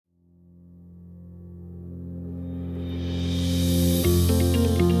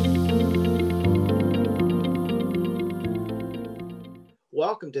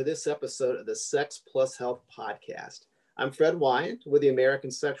welcome to this episode of the Sex Plus Health podcast. I'm Fred Wyant with the American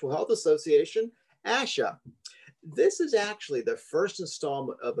Sexual Health Association, ASHA. This is actually the first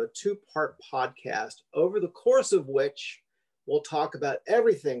installment of a two-part podcast over the course of which we'll talk about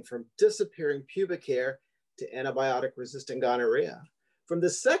everything from disappearing pubic hair to antibiotic-resistant gonorrhea. From the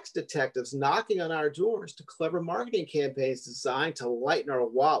sex detectives knocking on our doors to clever marketing campaigns designed to lighten our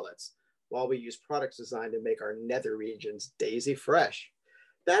wallets while we use products designed to make our nether regions daisy fresh.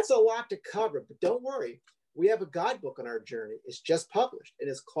 That's a lot to cover, but don't worry. We have a guidebook on our journey. It's just published and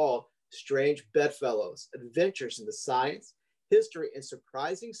it's called Strange Bedfellows, Adventures in the Science, History, and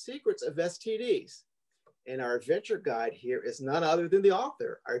Surprising Secrets of STDs. And our adventure guide here is none other than the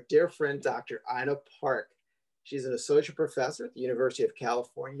author, our dear friend, Dr. Ina Park. She's an associate professor at the University of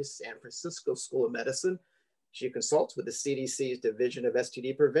California, San Francisco School of Medicine. She consults with the CDC's Division of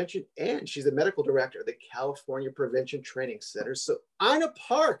STD Prevention, and she's the medical director of the California Prevention Training Center. So Ina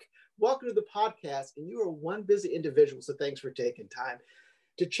Park, welcome to the podcast. And you are one busy individual, so thanks for taking time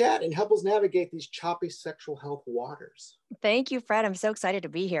to chat and help us navigate these choppy sexual health waters. Thank you, Fred. I'm so excited to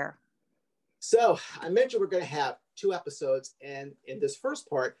be here. So I mentioned we're going to have two episodes, and in this first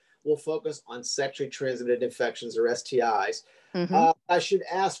part, we'll focus on sexually transmitted infections or STIs. I should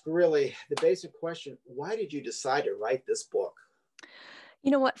ask really the basic question, why did you decide to write this book?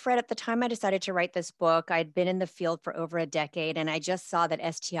 You know what, Fred, at the time I decided to write this book, I'd been in the field for over a decade, and I just saw that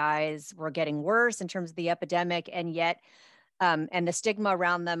STIs were getting worse in terms of the epidemic, and yet, and the stigma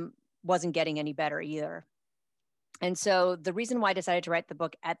around them wasn't getting any better either. And so the reason why I decided to write the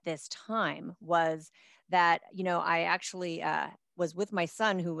book at this time was that, I actually was with my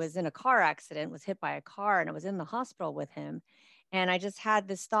son who was in a car accident, was hit by a car, and I was in the hospital with him. And I just had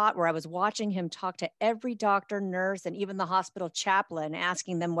this thought where I was watching him talk to every doctor, nurse, and even the hospital chaplain,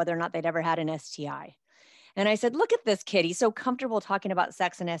 asking them whether or not they'd ever had an STI. And I said, look at this kid. He's so comfortable talking about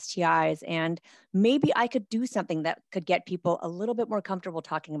sex and STIs. And maybe I could do something that could get people a little bit more comfortable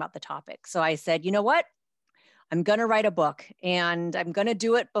talking about the topic. So I said, you know what? I'm going to write a book, and I'm going to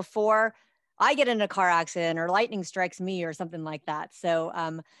do it before I get in a car accident or lightning strikes me or something like that. So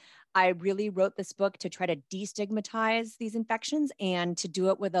I really wrote this book to try to destigmatize these infections and to do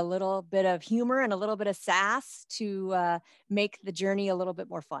it with a little bit of humor and a little bit of sass to make the journey a little bit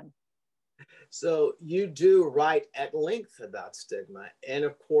more fun. So you do write at length about stigma and,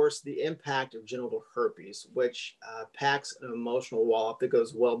 of course, the impact of genital herpes, which packs an emotional wallop that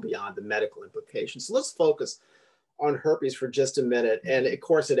goes well beyond the medical implications. So let's focus on herpes for just a minute. And of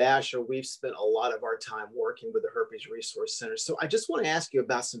course, at ASHA, we've spent a lot of our time working with the Herpes Resource Center. So I just want to ask you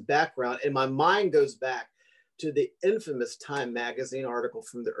about some background. And my mind goes back to the infamous Time magazine article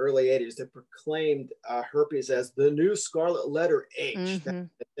from the early 80s that proclaimed herpes as the new scarlet letter H, that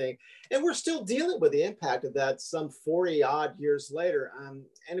thing. And we're still dealing with the impact of that some 40 odd years later.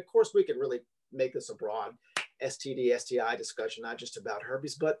 And of course, we could really make this a broad STD, STI discussion, not just about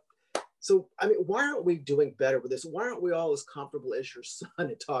herpes, but so, I mean, why aren't we doing better with this? Why aren't we all as comfortable as your son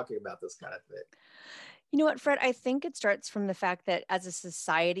in talking about this kind of thing? You know what, Fred, I think it starts from the fact that as a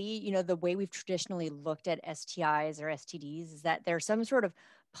society, the way we've traditionally looked at STIs or STDs is that there's some sort of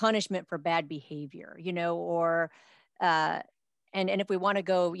punishment for bad behavior, or, and if we want to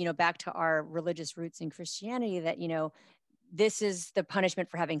go, back to our religious roots in Christianity, that, this is the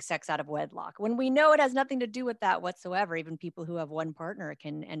punishment for having sex out of wedlock, when we know it has nothing to do with that whatsoever. Even people who have one partner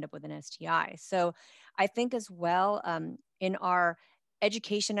can end up with an STI. So I think as well, in our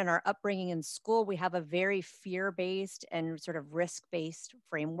education and our upbringing in school, we have a very fear-based and sort of risk-based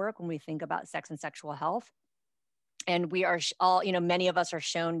framework when we think about sex and sexual health. And we are all, many of us are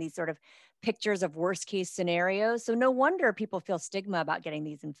shown these sort of pictures of worst case scenarios. So no wonder people feel stigma about getting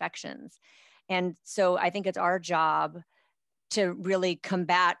these infections. And so I think it's our job to really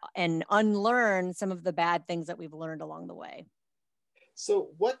combat and unlearn some of the bad things that we've learned along the way. So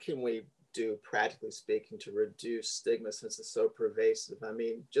what can we do, practically speaking, to reduce stigma since it's so pervasive? I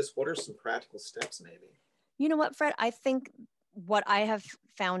mean, just what are some practical steps maybe? You know what, Fred? I think what I have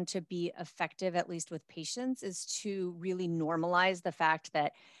found to be effective, at least with patients, is to really normalize the fact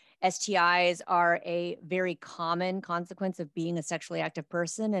that STIs are a very common consequence of being a sexually active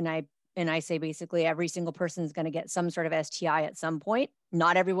person. And I say basically every single person is going to get some sort of STI at some point.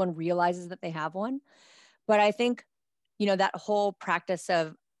 Not everyone realizes that they have one. But I think, that whole practice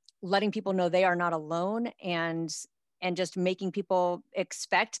of letting people know they are not alone and just making people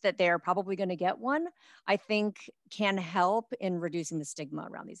expect that they're probably going to get one, I think can help in reducing the stigma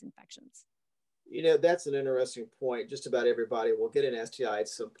around these infections. That's an interesting point. Just about everybody will get an STI at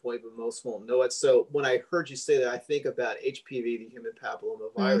some point, but most won't know it. So when I heard you say that, I think about HPV, the human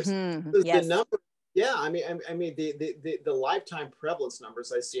papillomavirus. Yes. The number Yeah, I mean, the lifetime prevalence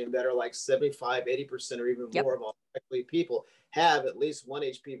numbers I see in that are like 75, 80% or even Yep. more of all people have at least one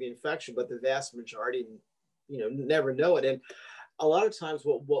HPV infection, but the vast majority, never know it. And a lot of times,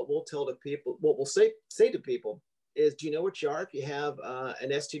 what we'll tell to people, what we'll say to people is, do you know what you are? If you have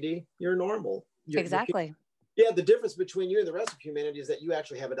an STD, you're normal. Exactly. Yeah, the difference between you and the rest of humanity is that you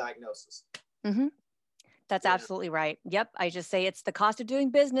actually have a diagnosis. Mm-hmm. That's Yeah. absolutely right. Yep. I just say it's the cost of doing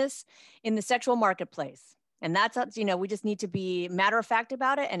business in the sexual marketplace. And that's, we just need to be matter of fact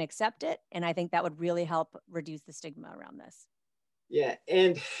about it and accept it. And I think that would really help reduce the stigma around this. Yeah,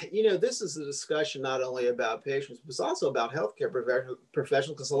 and this is a discussion not only about patients, but it's also about healthcare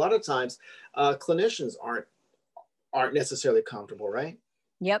professionals. Because a lot of times, clinicians aren't necessarily comfortable, right?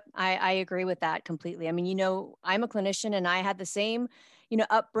 Yep, I agree with that completely. I mean, I'm a clinician and I had the same,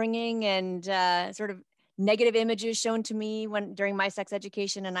 upbringing and sort of negative images shown to me during my sex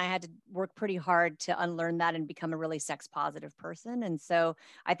education, and I had to work pretty hard to unlearn that and become a really sex positive person. And so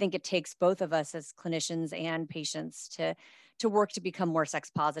I think it takes both of us as clinicians and patients to work to become more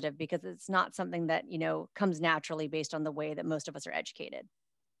sex positive, because it's not something that comes naturally based on the way that most of us are educated.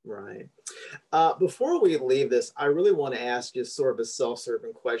 Right. Before we leave this, I really want to ask you sort of a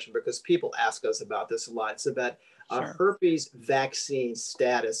self-serving question because people ask us about this a lot. It's about Sure. herpes vaccine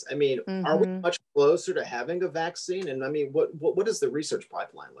status. I mean, are we Mm-hmm. much closer to having a vaccine? And I mean, what does the research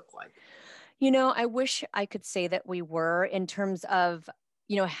pipeline look like? I wish I could say that we were, in terms of,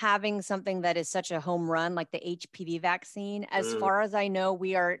 having something that is such a home run like the HPV vaccine. As Mm, far as I know,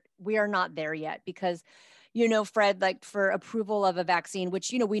 we are not there yet, because, Fred, like for approval of a vaccine,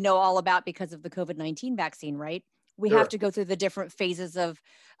 which, we know all about because of the COVID-19 vaccine, right? We have sure. to go through the different phases of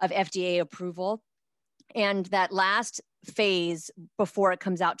FDA approval. And that last phase before it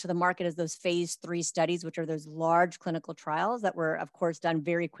comes out to the market is those phase 3 studies, which are those large clinical trials that were, of course, done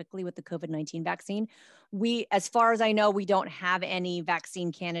very quickly with the COVID-19 vaccine. As far as I know, we don't have any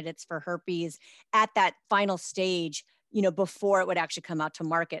vaccine candidates for herpes at that final stage, before it would actually come out to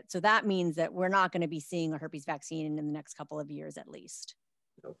market. So that means that we're not going to be seeing a herpes vaccine in the next couple of years at least.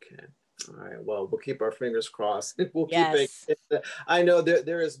 Okay. All right. Well, we'll keep our fingers crossed. We'll keep it. Yes, I know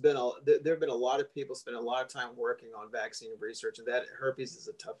there have been a lot of people spending a lot of time working on vaccine research, and that herpes is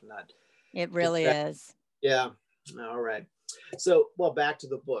a tough nut it to really crack. is. Yeah. All right. So, well, back to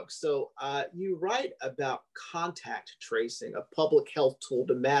the book. So, you write about contact tracing, a public health tool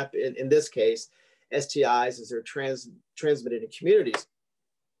to map, in this case, STIs as they're transmitted in communities.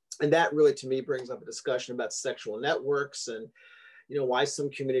 And that really, to me, brings up a discussion about sexual networks and why some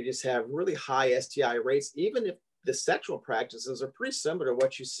communities have really high STI rates, even if the sexual practices are pretty similar to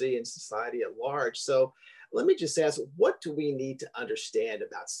what you see in society at large. So let me just ask, what do we need to understand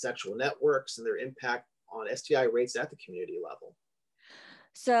about sexual networks and their impact on STI rates at the community level?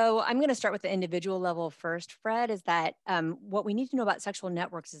 So I'm going to start with the individual level first, Fred, is that what we need to know about sexual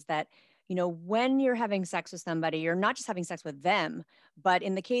networks is that, when you're having sex with somebody, you're not just having sex with them, but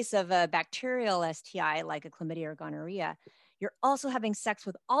in the case of a bacterial STI like a chlamydia or gonorrhea, you're also having sex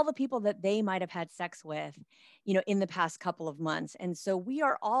with all the people that they might have had sex with, in the past couple of months. And so we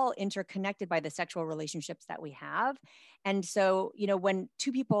are all interconnected by the sexual relationships that we have. And so, when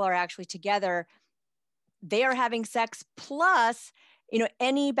two people are actually together, they are having sex plus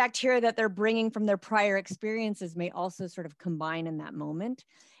any bacteria that they're bringing from their prior experiences may also sort of combine in that moment.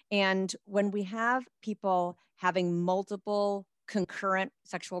 And when we have people having multiple concurrent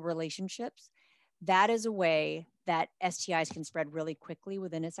sexual relationships, that is a way that STIs can spread really quickly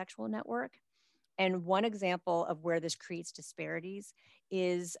within a sexual network. And one example of where this creates disparities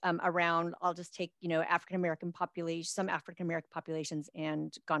is around, I'll just take, African American population, some African American populations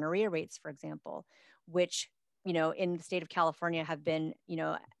and gonorrhea rates, for example, which, in the state of California have been,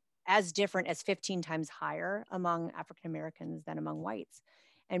 as different as 15 times higher among African Americans than among whites.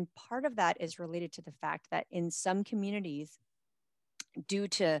 And part of that is related to the fact that in some communities, due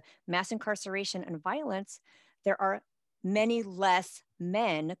to mass incarceration and violence, there are many less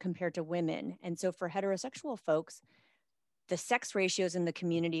men compared to women. And so for heterosexual folks, the sex ratios in the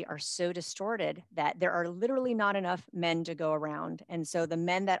community are so distorted that there are literally not enough men to go around. And so the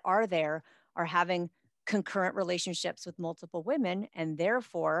men that are there are having concurrent relationships with multiple women. And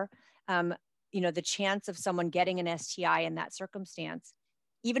therefore, the chance of someone getting an STI in that circumstance,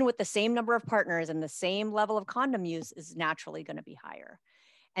 even with the same number of partners and the same level of condom use, is naturally going to be higher.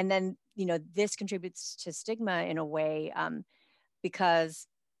 And then, this contributes to stigma in a way, because,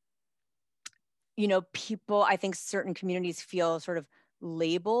 people, I think certain communities feel sort of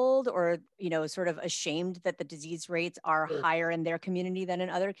labeled or, sort of ashamed that the disease rates are Sure. higher in their community than in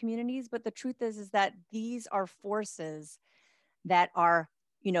other communities. But the truth is that these are forces that are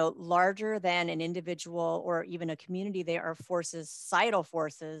larger than an individual or even a community. They are forces, societal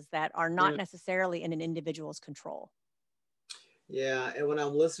forces that are not necessarily in an individual's control. Yeah, and when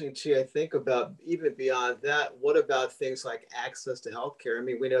I'm listening to you, I think about even beyond that, what about things like access to healthcare? I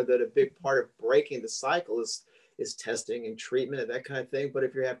mean, we know that a big part of breaking the cycle is testing and treatment and that kind of thing. But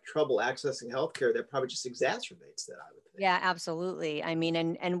if you have trouble accessing healthcare, that probably just exacerbates that, I would think. Yeah, absolutely. I mean,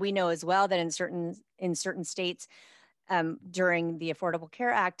 and we know as well that in certain states, during the Affordable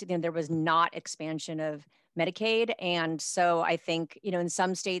Care Act, there was not expansion of Medicaid. And so I think, in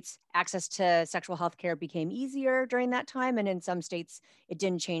some states, access to sexual health care became easier during that time. And in some states, it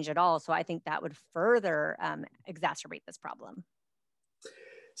didn't change at all. So I think that would further exacerbate this problem.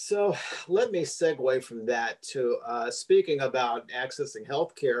 So let me segue from that to speaking about accessing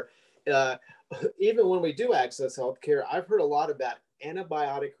healthcare. Uh, Even when we do access healthcare, I've heard a lot about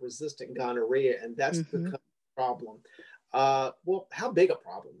antibiotic resistant gonorrhea, and that's become a problem. Well, how big a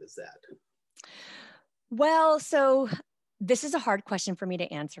problem is that? Well, so this is a hard question for me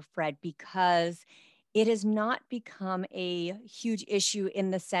to answer, Fred, because it has not become a huge issue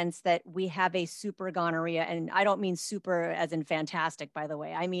in the sense that we have a super gonorrhea. And I don't mean super as in fantastic, by the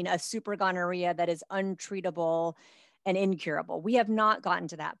way. I mean a super gonorrhea that is untreatable and incurable. We have not gotten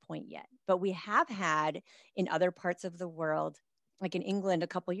to that point yet, but we have had in other parts of the world, like in England a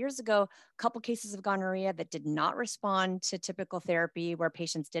couple years ago, a couple cases of gonorrhea that did not respond to typical therapy, where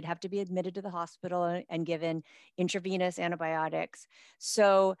patients did have to be admitted to the hospital and given intravenous antibiotics.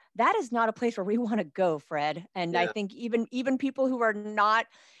 So that is not a place where we want to go, Fred. And I Yeah. think even people who are not,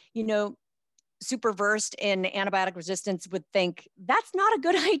 you know, super versed in antibiotic resistance would think that's not a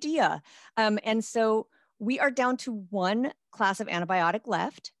good idea. And so we are down to one class of antibiotic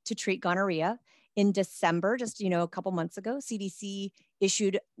left to treat gonorrhea. In December, just a couple months ago, CDC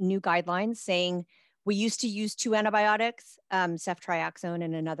issued new guidelines saying we used to use two antibiotics, ceftriaxone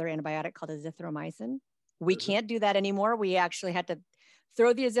and another antibiotic called azithromycin. We can't do that anymore. We actually had to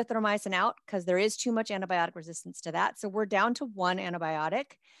throw the azithromycin out because there is too much antibiotic resistance to that. So we're down to one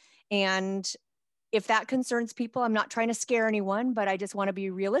antibiotic. And if that concerns people, I'm not trying to scare anyone, but I just want to be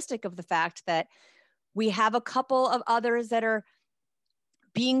realistic of the fact that we have a couple of others that are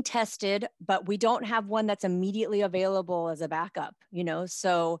being tested, but we don't have one that's immediately available as a backup,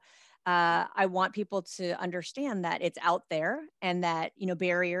 So I want people to understand that it's out there and that,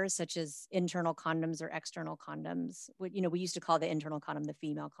 barriers such as internal condoms or external condoms, we used to call the internal condom the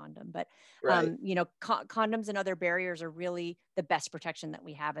female condom, but, Right. condoms and other barriers are really the best protection that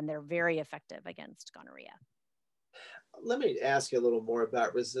we have, and they're very effective against gonorrhea. Let me ask you a little more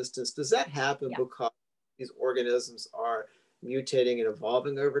about resistance. Does that happen Yeah. because these organisms are mutating and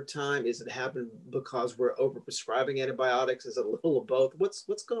evolving over time? Is it happen because we're overprescribing antibiotics? Is it a little of both?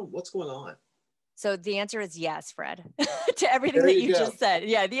 What's going on? So the answer is yes, Fred, to everything There that you you go. just said.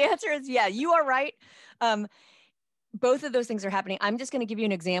 Yeah, the answer is yeah, you are right. Um, both of those things are happening. I'm just going to give you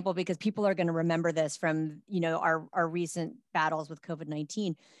an example because people are going to remember this from, our recent battles with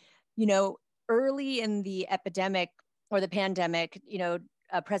COVID-19. Early in the epidemic or the pandemic,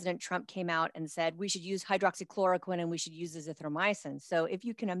 President Trump came out and said we should use hydroxychloroquine and we should use azithromycin. So if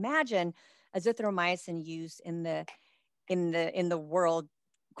you can imagine, azithromycin use in the world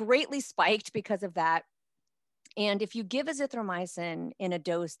greatly spiked because of that. And if you give azithromycin in a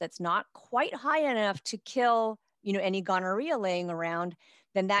dose that's not quite high enough to kill, any gonorrhea laying around,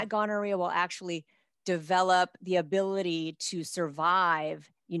 then that gonorrhea will actually develop the ability to survive,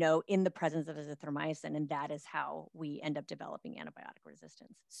 in the presence of azithromycin. And that is how we end up developing antibiotic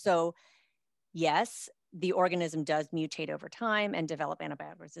resistance. So yes, the organism does mutate over time and develop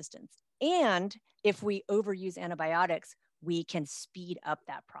antibiotic resistance. And if we overuse antibiotics, we can speed up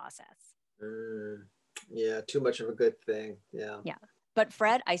that process. Yeah, too much of a good thing. Yeah. Yeah. But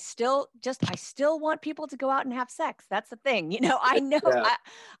Fred, I still want people to go out and have sex. That's the thing. I know Yeah.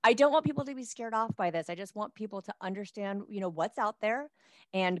 I don't want people to be scared off by this. I just want people to understand, what's out there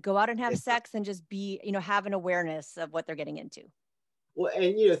and go out and have Yeah. sex and just be, have an awareness of what they're getting into. Well,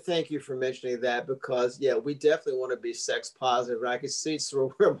 and thank you for mentioning that because yeah, we definitely want to be sex positive. And I can see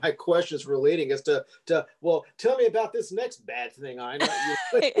sort of where my questions were leading us to well, tell me about this next bad thing I know.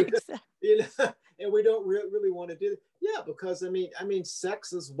 Exactly. And we don't really want to do that. Yeah, because I mean,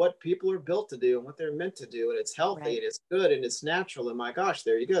 sex is what people are built to do and what they're meant to do, and it's healthy Right. and it's good and it's natural. And my gosh,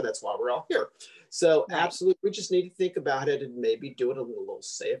 there you go. That's why we're all here. So Right. absolutely, we just need to think about it and maybe do it a little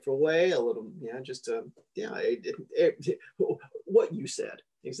safer way, a little, just yeah, what you said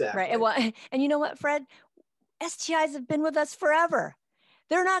Right. exactly. And well, and you know what, Fred? STIs have been with us forever.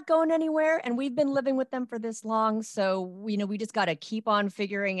 They're not going anywhere, and we've been living with them for this long. So, we just got to keep on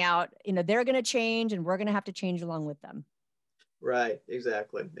figuring out, they're going to change and we're going to have to change along with them. Right,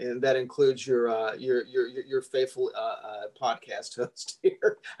 exactly, and that includes your faithful podcast host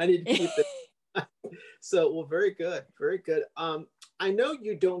here. I need to keep that. So, well, very good, very good. I know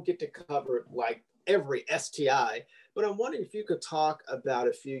you don't get to cover like every STI, but I'm wondering if you could talk about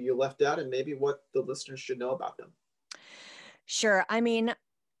a few you left out and maybe what the listeners should know about them. Sure. I mean,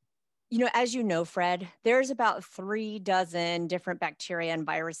 as you know, Fred, there's about 3 dozen different bacteria and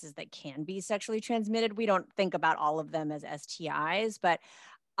viruses that can be sexually transmitted. We don't think about all of them as STIs, but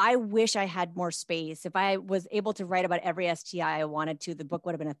I wish I had more space. If I was able to write about every STI I wanted to, the book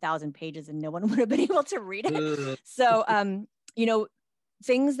would have been 1,000 pages and no one would have been able to read it. Mm. So, you know,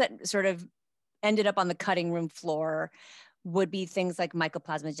 things that sort of ended up on the cutting room floor would be things like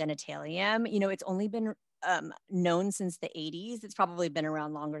Mycoplasma genitalium. It's only been known since the 80s. It's probably been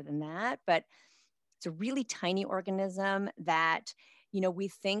around longer than that, but it's a really tiny organism that, we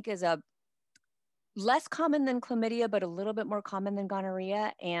think is a less common than chlamydia, but a little bit more common than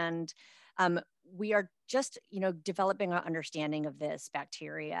gonorrhea. And we are just, developing our understanding of this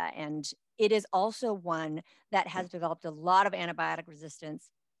bacteria. And it is also one that has developed a lot of antibiotic resistance.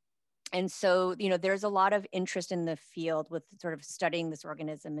 And so, there's a lot of interest in the field with sort of studying this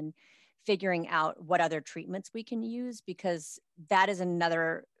organism and figuring out what other treatments we can use, because that is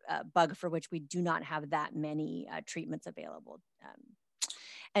another bug for which we do not have that many treatments available.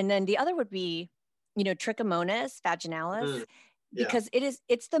 And then the other would be, Trichomonas vaginalis, Mm. Yeah. because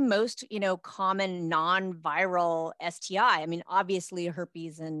it's the most, common non-viral STI. I mean, obviously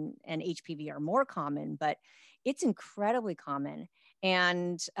herpes and HPV are more common, but it's incredibly common.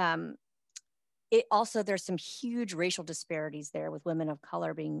 And it also, there's some huge racial disparities there, with women of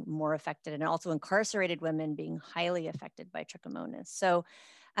color being more affected, and also incarcerated women being highly affected by Trichomonas. So,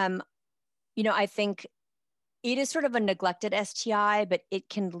 I think it is sort of a neglected STI, but it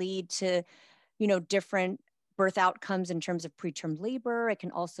can lead to, different birth outcomes in terms of preterm labor. It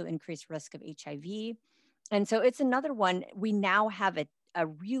can also increase risk of HIV. And so it's another one. We now have a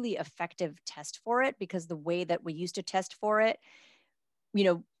really effective test for it, because the way that we used to test for it,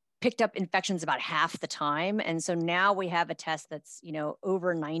 picked up infections about half the time. And so now we have a test that's,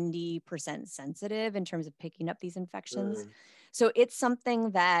 over 90% sensitive in terms of picking up these infections. Mm. So it's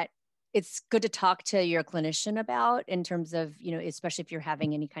something that it's good to talk to your clinician about, in terms of, especially if you're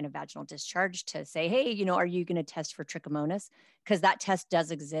having any kind of vaginal discharge, to say, hey, are you going to test for Trichomonas? Because that test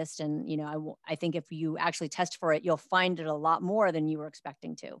does exist. And, I think if you actually test for it, you'll find it a lot more than you were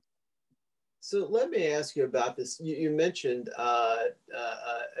expecting to. So let me ask you about this. You mentioned a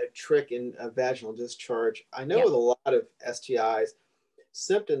trick in a vaginal discharge. I know Yep. with a lot of STIs,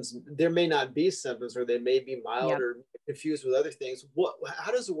 symptoms, there may not be symptoms, or they may be mild Yep. or confused with other things.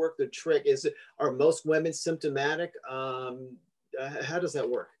 How does it work? The trick are most women symptomatic? How does that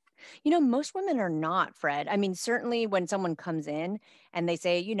work? Most women are not, Fred. I mean, certainly when someone comes in and they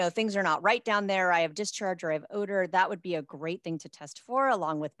say, things are not right down there, I have discharge or I have odor, that would be a great thing to test for,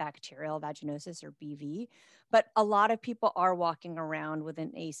 along with bacterial vaginosis, or BV. But a lot of people are walking around with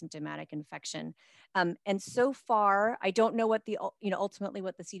an asymptomatic infection. And so far, I don't know what ultimately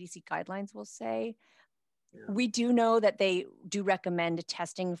what the CDC guidelines will say. Yeah. We do know that they do recommend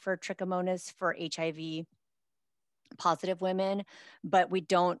testing for Trichomonas for HIV positive women, but we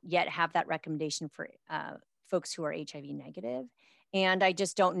don't yet have that recommendation for folks who are HIV negative. And I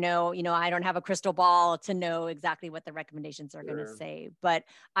just don't know, I don't have a crystal ball to know exactly what the recommendations are going to say. But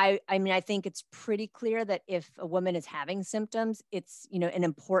I mean, I think it's pretty clear that if a woman is having symptoms, it's, an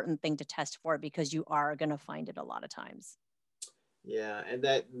important thing to test for, because you are going to find it a lot of times. Yeah, and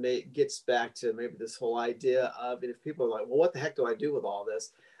that gets back to maybe this whole idea of, if people are like, well, what the heck do I do with all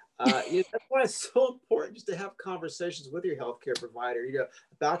this? That's why it's so important just to have conversations with your healthcare provider,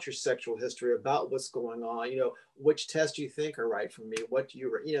 about your sexual history, about what's going on, which tests you think are right for me, what do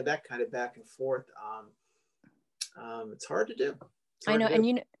you, that kind of back and forth. It's hard to do. I know. And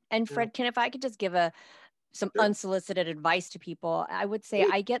Yeah. Fred, if I could just give some Sure. unsolicited advice to people, I would say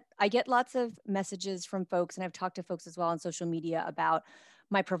I get lots of messages from folks, and I've talked to folks as well on social media about,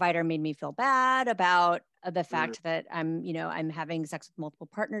 my provider made me feel bad about the fact that I'm having sex with multiple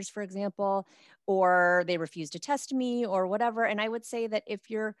partners, for example, or they refuse to test me or whatever. And I would say that if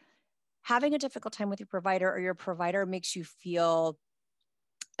you're having a difficult time with your provider, or your provider makes you feel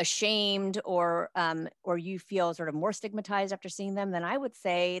ashamed, or you feel sort of more stigmatized after seeing them, then I would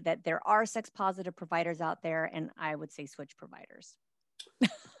say that there are sex positive providers out there, and I would say switch providers.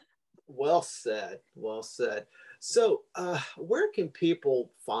 Well said. Well said. So, where can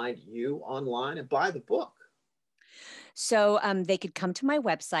people find you online and buy the book? So they could come to my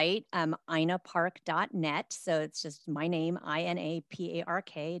website, inapark.net. So it's just my name,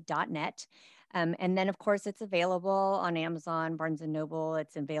 INAPARK.net. And then, of course, it's available on Amazon, Barnes & Noble.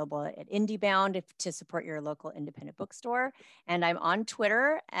 It's available at IndieBound to support your local independent bookstore. And I'm on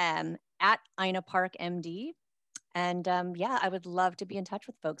Twitter at InaParkMD. And yeah, I would love to be in touch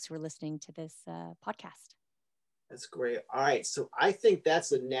with folks who are listening to this podcast. That's great. All right. So I think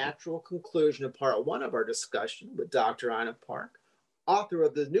that's a natural conclusion of part one of our discussion with Dr. Ina Park, author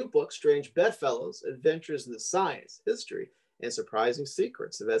of the new book, Strange Bedfellows, Adventures in the Science, History, and Surprising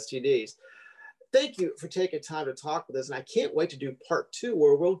Secrets of STDs. Thank you for taking time to talk with us. And I can't wait to do part two,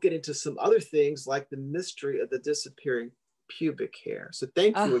 where we'll get into some other things like the mystery of the disappearing pubic hair. So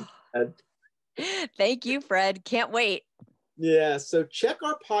thank you again. Thank you, Fred. Can't wait. Yeah, so check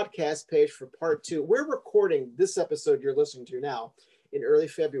our podcast page for part two. We're recording this episode you're listening to now in early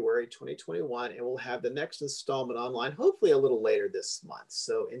February 2021, and we'll have the next installment online, hopefully a little later this month.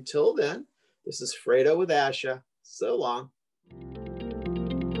 So until then, this is Fredo with Asha. So long.